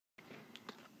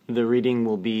The reading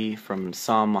will be from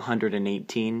Psalm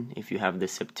 118 if you have the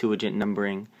Septuagint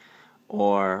numbering,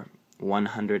 or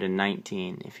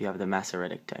 119 if you have the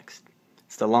Masoretic text.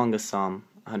 It's the longest psalm,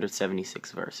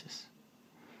 176 verses.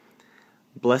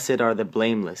 Blessed are the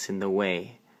blameless in the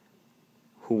way,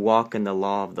 who walk in the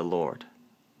law of the Lord.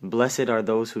 Blessed are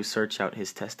those who search out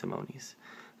his testimonies.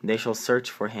 They shall search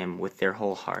for him with their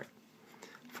whole heart.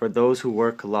 For those who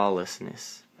work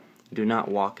lawlessness do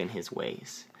not walk in his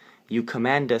ways. You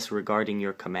command us regarding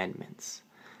your commandments,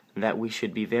 that we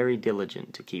should be very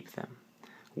diligent to keep them.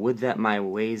 Would that my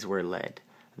ways were led,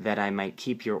 that I might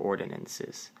keep your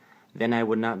ordinances. Then I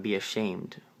would not be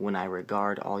ashamed when I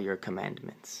regard all your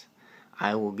commandments.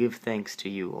 I will give thanks to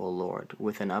you, O Lord,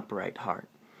 with an upright heart.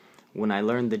 When I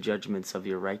learn the judgments of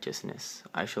your righteousness,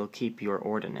 I shall keep your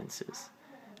ordinances.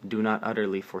 Do not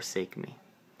utterly forsake me.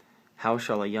 How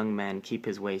shall a young man keep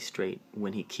his way straight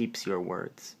when he keeps your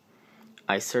words?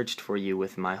 I searched for you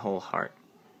with my whole heart.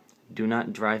 Do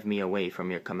not drive me away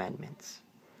from your commandments.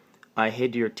 I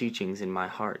hid your teachings in my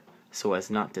heart so as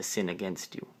not to sin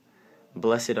against you.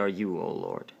 Blessed are you, O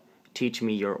Lord. Teach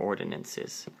me your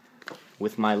ordinances.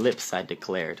 With my lips I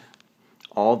declared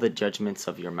all the judgments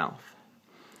of your mouth.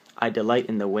 I delight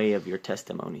in the way of your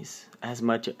testimonies as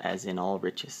much as in all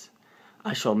riches.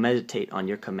 I shall meditate on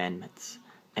your commandments,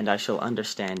 and I shall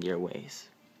understand your ways.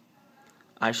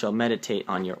 I shall meditate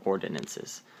on your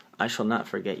ordinances. I shall not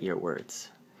forget your words.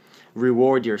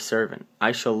 Reward your servant.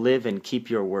 I shall live and keep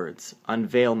your words.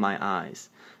 Unveil my eyes,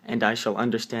 and I shall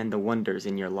understand the wonders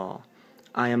in your law.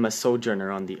 I am a sojourner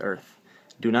on the earth.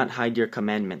 Do not hide your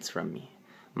commandments from me.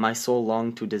 My soul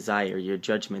longed to desire your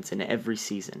judgments in every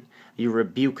season. You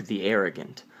rebuke the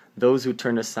arrogant. Those who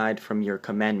turn aside from your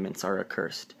commandments are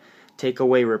accursed. Take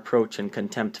away reproach and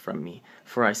contempt from me,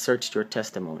 for I searched your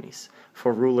testimonies.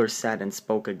 For rulers sat and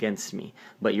spoke against me,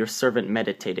 but your servant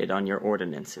meditated on your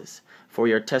ordinances. For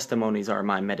your testimonies are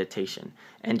my meditation,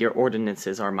 and your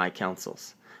ordinances are my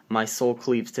counsels. My soul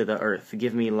cleaves to the earth.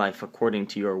 Give me life according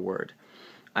to your word.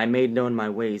 I made known my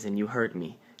ways, and you heard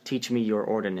me. Teach me your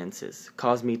ordinances.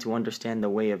 Cause me to understand the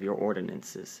way of your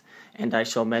ordinances, and I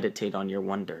shall meditate on your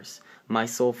wonders. My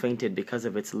soul fainted because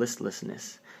of its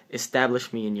listlessness.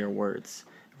 Establish me in your words.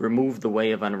 Remove the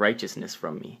way of unrighteousness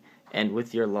from me, and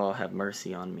with your law have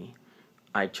mercy on me.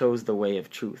 I chose the way of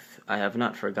truth. I have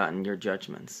not forgotten your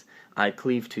judgments. I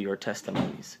cleave to your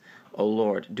testimonies. O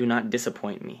Lord, do not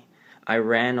disappoint me. I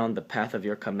ran on the path of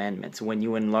your commandments when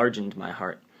you enlarged my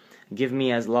heart. Give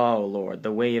me as law, O Lord,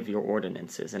 the way of your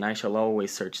ordinances, and I shall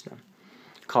always search them.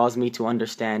 Cause me to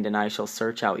understand, and I shall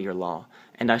search out your law,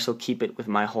 and I shall keep it with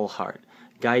my whole heart.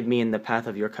 Guide me in the path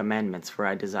of your commandments, for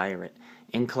I desire it.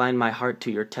 Incline my heart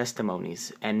to your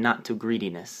testimonies, and not to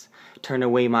greediness. Turn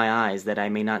away my eyes, that I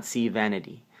may not see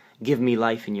vanity. Give me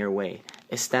life in your way.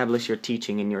 Establish your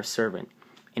teaching in your servant,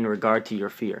 in regard to your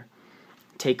fear.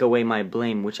 Take away my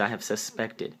blame which I have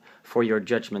suspected, for your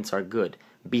judgments are good.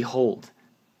 Behold,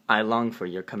 I long for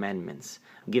your commandments.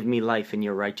 Give me life in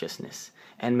your righteousness,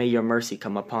 and may your mercy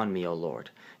come upon me, O Lord,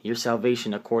 your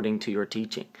salvation according to your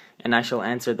teaching. And I shall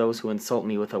answer those who insult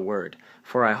me with a word,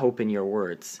 for I hope in your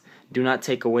words. Do not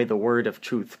take away the word of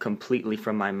truth completely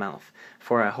from my mouth,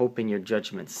 for I hope in your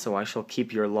judgments, so I shall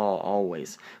keep your law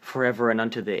always, forever and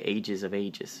unto the ages of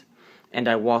ages. And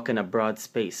I walk in a broad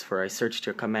space, for I searched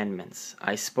your commandments.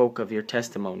 I spoke of your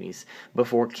testimonies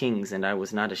before kings, and I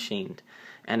was not ashamed.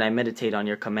 And I meditate on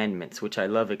your commandments, which I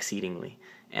love exceedingly.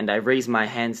 And I raise my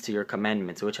hands to your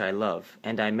commandments, which I love,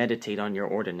 and I meditate on your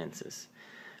ordinances.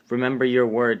 Remember your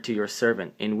word to your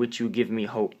servant, in which you give me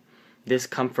hope. This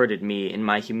comforted me in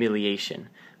my humiliation,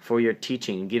 for your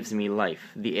teaching gives me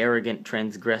life. The arrogant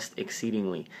transgressed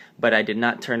exceedingly, but I did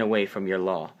not turn away from your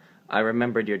law. I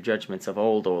remembered your judgments of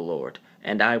old, O Lord,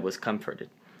 and I was comforted.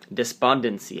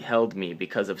 Despondency held me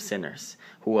because of sinners,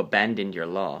 who abandoned your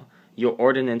law. Your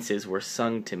ordinances were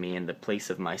sung to me in the place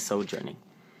of my sojourning.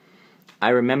 I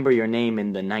remember your name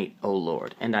in the night, O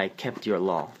Lord, and I kept your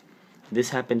law.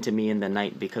 This happened to me in the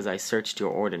night because I searched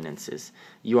your ordinances.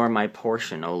 You are my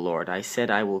portion, O Lord. I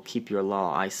said I will keep your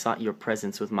law. I sought your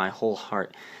presence with my whole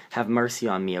heart. Have mercy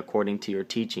on me according to your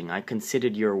teaching. I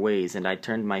considered your ways, and I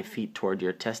turned my feet toward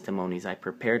your testimonies. I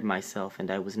prepared myself,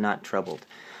 and I was not troubled,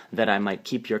 that I might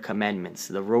keep your commandments.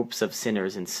 The ropes of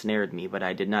sinners ensnared me, but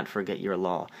I did not forget your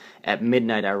law. At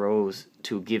midnight I rose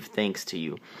to give thanks to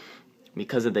you,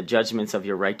 because of the judgments of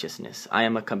your righteousness. I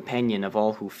am a companion of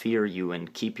all who fear you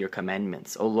and keep your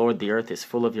commandments. O Lord, the earth is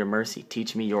full of your mercy.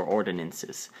 Teach me your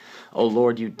ordinances. O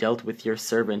Lord, you dealt with your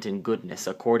servant in goodness,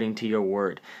 according to your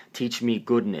word. Teach me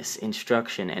goodness,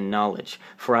 instruction, and knowledge,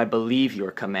 for I believe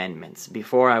your commandments.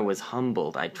 Before I was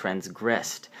humbled, I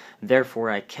transgressed. Therefore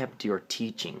I kept your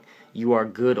teaching. You are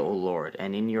good, O Lord,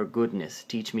 and in your goodness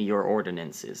teach me your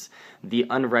ordinances. The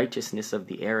unrighteousness of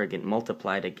the arrogant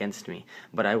multiplied against me,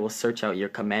 but I will search out your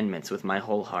commandments with my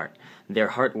whole heart. Their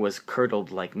heart was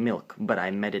curdled like milk, but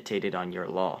I meditated on your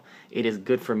law. It is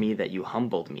good for me that you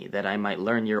humbled me, that I might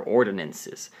learn your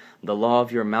ordinances. The law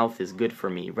of your mouth is good for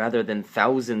me, rather than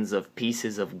thousands of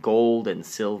pieces of gold and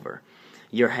silver.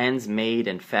 Your hands made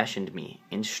and fashioned me.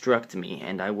 Instruct me,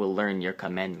 and I will learn your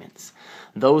commandments.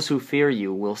 Those who fear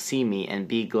you will see me and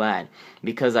be glad,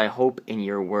 because I hope in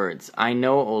your words. I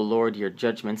know, O Lord, your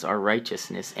judgments are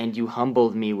righteousness, and you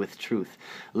humbled me with truth.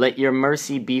 Let your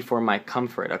mercy be for my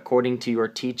comfort, according to your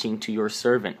teaching to your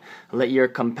servant. Let your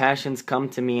compassions come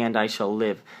to me, and I shall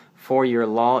live. For your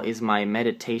law is my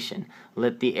meditation.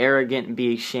 Let the arrogant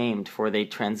be ashamed, for they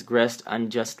transgressed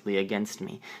unjustly against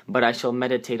me. But I shall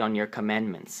meditate on your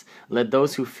commandments. Let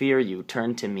those who fear you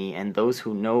turn to me, and those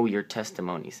who know your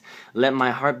testimonies. Let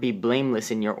my heart be blameless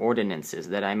in your ordinances,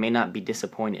 that I may not be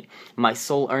disappointed. My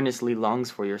soul earnestly longs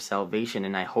for your salvation,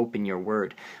 and I hope in your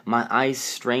word. My eyes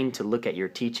strain to look at your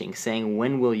teaching, saying,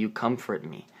 when will you comfort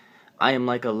me? I am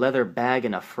like a leather bag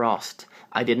in a frost.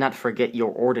 I did not forget your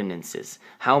ordinances.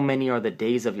 How many are the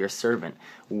days of your servant?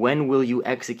 When will you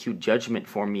execute judgment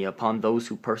for me upon those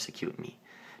who persecute me?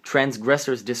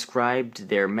 Transgressors described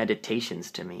their meditations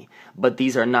to me, but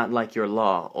these are not like your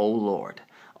law, O Lord.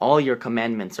 All your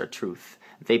commandments are truth.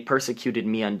 They persecuted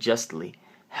me unjustly.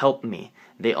 Help me.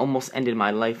 They almost ended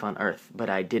my life on earth, but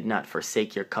I did not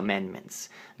forsake your commandments.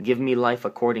 Give me life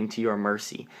according to your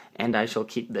mercy, and I shall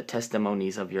keep the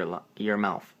testimonies of your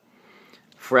mouth.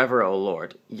 Forever, O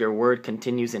Lord, your word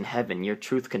continues in heaven, your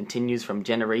truth continues from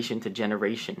generation to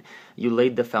generation. You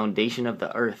laid the foundation of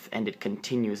the earth, and it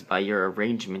continues by your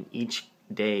arrangement. Each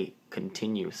day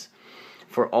continues.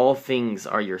 For all things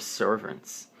are your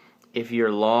servants. If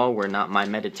your law were not my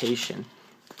meditation,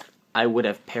 I would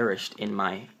have perished in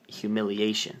my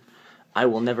humiliation. I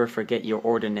will never forget your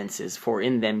ordinances, for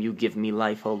in them you give me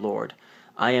life, O Lord.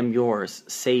 I am yours,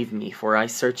 save me, for I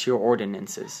search your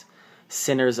ordinances.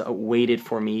 Sinners waited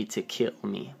for me to kill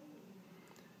me.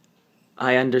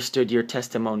 I understood your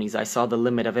testimonies. I saw the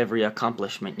limit of every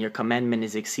accomplishment. Your commandment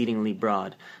is exceedingly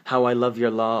broad. How I love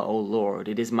your law, O Lord.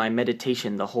 It is my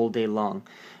meditation the whole day long.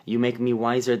 You make me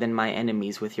wiser than my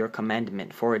enemies with your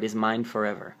commandment, for it is mine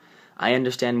forever. I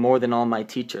understand more than all my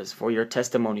teachers, for your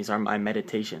testimonies are my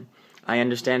meditation. I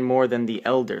understand more than the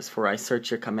elders, for I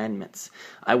search your commandments.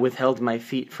 I withheld my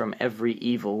feet from every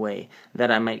evil way,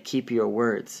 that I might keep your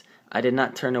words. I did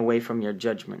not turn away from your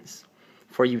judgments,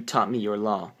 for you taught me your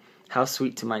law. How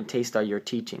sweet to my taste are your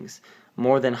teachings,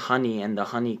 more than honey and the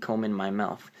honeycomb in my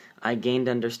mouth. I gained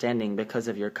understanding because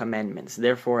of your commandments.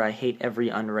 Therefore I hate every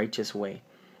unrighteous way.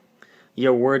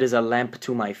 Your word is a lamp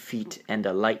to my feet and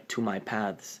a light to my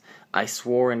paths. I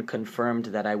swore and confirmed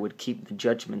that I would keep the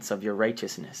judgments of your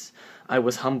righteousness. I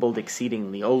was humbled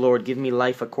exceedingly. O Lord, give me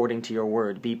life according to your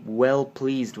word. Be well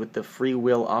pleased with the free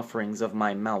will offerings of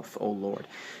my mouth, O Lord,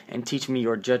 and teach me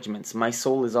your judgments. My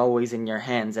soul is always in your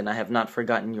hands, and I have not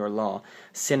forgotten your law.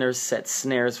 Sinners set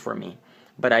snares for me,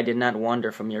 but I did not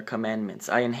wander from your commandments.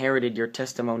 I inherited your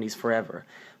testimonies forever,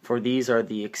 for these are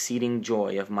the exceeding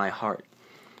joy of my heart.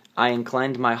 I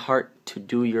inclined my heart to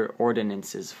do your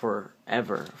ordinances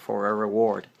forever for a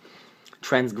reward.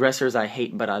 Transgressors I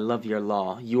hate, but I love your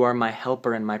law. You are my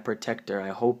helper and my protector. I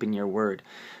hope in your word.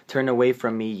 Turn away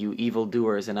from me, you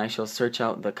evildoers, and I shall search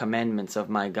out the commandments of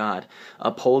my God.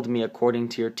 Uphold me according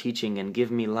to your teaching and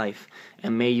give me life,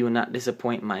 and may you not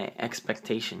disappoint my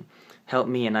expectation. Help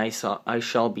me, and I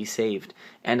shall be saved,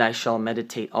 and I shall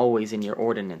meditate always in your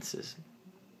ordinances.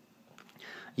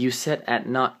 You set at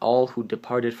naught all who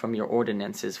departed from your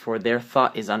ordinances, for their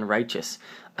thought is unrighteous.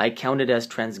 I counted as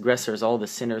transgressors all the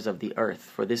sinners of the earth.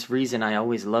 For this reason I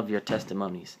always love your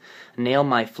testimonies. Nail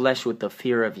my flesh with the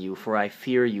fear of you, for I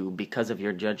fear you because of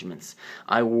your judgments.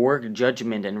 I work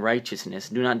judgment and righteousness.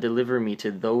 Do not deliver me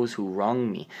to those who wrong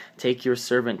me. Take your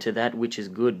servant to that which is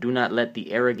good. Do not let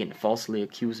the arrogant falsely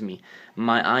accuse me.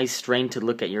 My eyes strain to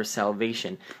look at your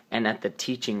salvation and at the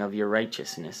teaching of your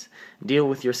righteousness. Deal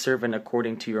with your servant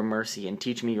according to your mercy, and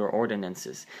teach me your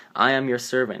ordinances. I am your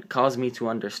servant. Cause me to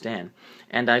understand,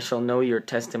 and I shall know your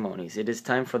testimonies. It is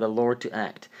time for the Lord to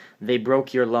act. They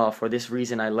broke your law. For this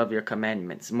reason I love your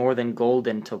commandments, more than gold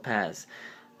and topaz.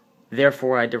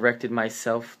 Therefore I directed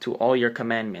myself to all your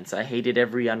commandments. I hated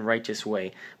every unrighteous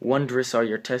way. Wondrous are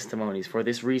your testimonies. For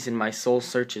this reason my soul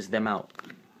searches them out.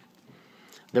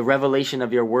 The revelation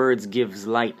of your words gives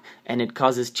light, and it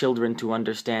causes children to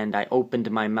understand. I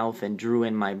opened my mouth and drew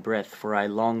in my breath, for I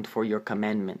longed for your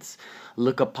commandments.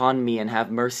 Look upon me and have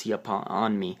mercy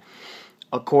on me.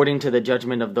 According to the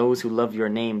judgment of those who love your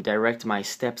name, direct my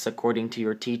steps according to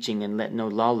your teaching, and let no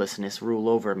lawlessness rule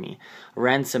over me.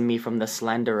 Ransom me from the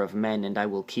slander of men, and I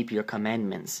will keep your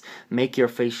commandments. Make your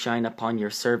face shine upon your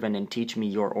servant, and teach me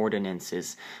your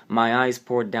ordinances. My eyes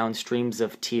poured down streams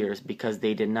of tears, because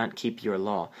they did not keep your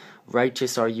law.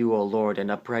 Righteous are you, O Lord, and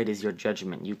upright is your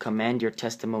judgment. You command your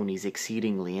testimonies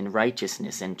exceedingly in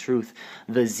righteousness and truth.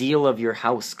 The zeal of your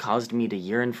house caused me to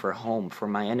yearn for home, for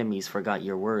my enemies forgot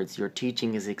your words. Your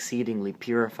teaching is exceedingly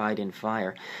purified in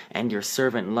fire, and your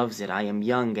servant loves it. I am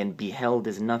young and beheld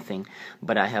is nothing,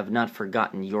 but I have not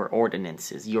forgotten your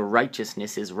ordinances. Your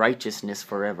righteousness is righteousness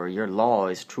forever. Your law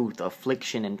is truth.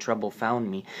 Affliction and trouble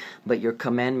found me, but your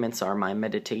commandments are my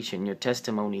meditation. Your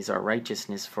testimonies are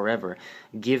righteousness forever.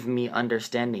 Give me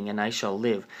understanding, and I shall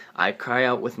live. I cry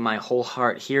out with my whole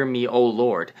heart, hear me, O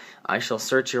Lord. I shall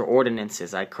search your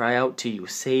ordinances. I cry out to you,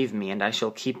 save me, and I shall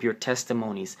keep your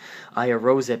testimonies. I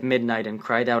arose at midnight and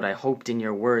cried out, I hoped in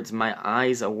your words. My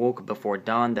eyes awoke before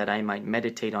dawn, that I might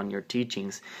meditate on your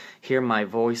teachings. Hear my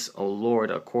voice, O Lord,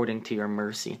 according to your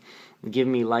mercy. Give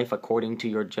me life according to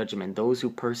your judgment. Those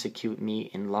who persecute me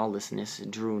in lawlessness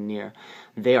drew near.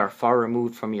 They are far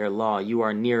removed from your law. You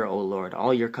are near, O Lord.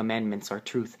 All your commandments are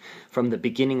truth. From the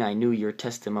beginning I knew your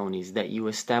testimonies, that you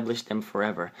established them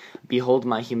forever. Behold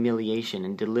my humiliation,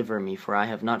 and deliver me, for I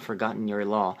have not forgotten your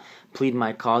law. Plead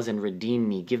my cause and redeem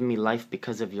me. Give me life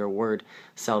because of your word.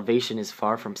 Salvation is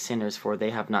far from sinners, for they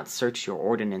have not searched your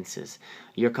ordinances.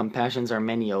 Your compassions are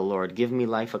many, O Lord. Give me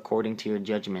life according to your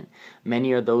judgment.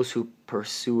 Many are those who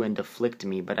pursue and afflict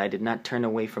me, but I did not turn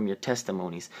away from your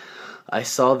testimonies. I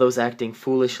saw those acting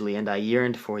foolishly, and I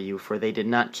yearned for you, for they did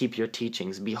not keep your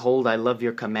teachings. Behold, I love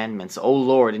your commandments. O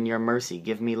Lord, in your mercy,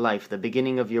 give me life. The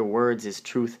beginning of your words is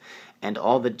truth, and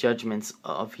all the judgments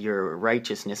of your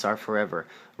righteousness are forever.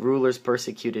 Rulers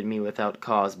persecuted me without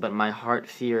cause, but my heart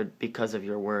feared because of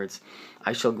your words.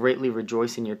 I shall greatly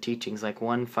rejoice in your teachings, like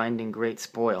one finding great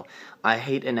spoil. I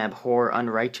hate and abhor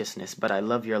unrighteousness, but I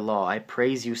love your law. I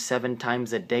praise you 7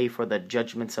 times a day for the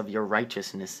judgments of your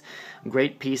righteousness.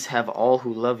 Great peace have all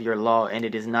who love your law, and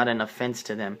it is not an offense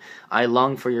to them. I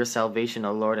long for your salvation,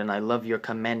 O Lord, and I love your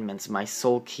commandments. My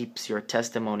soul keeps your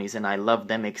testimonies, and I love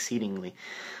them exceedingly.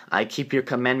 I keep your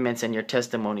commandments and your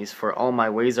testimonies, for all my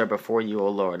ways are before you, O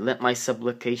Lord. Let my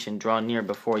supplication draw near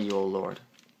before you, O Lord.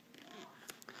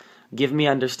 Give me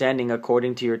understanding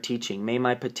according to your teaching. May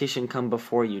my petition come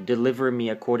before you. Deliver me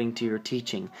according to your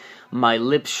teaching. My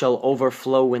lips shall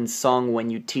overflow in song when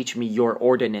you teach me your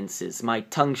ordinances. My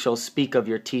tongue shall speak of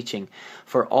your teaching,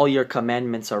 for all your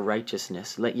commandments are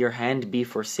righteousness. Let your hand be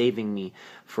for saving me,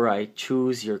 for I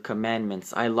choose your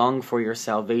commandments. I long for your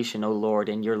salvation, O Lord,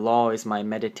 and your law is my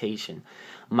meditation.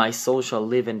 My soul shall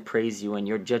live and praise you, and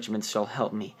your judgments shall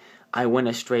help me. I went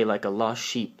astray like a lost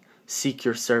sheep. Seek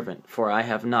your servant, for I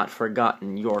have not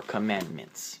forgotten your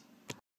commandments.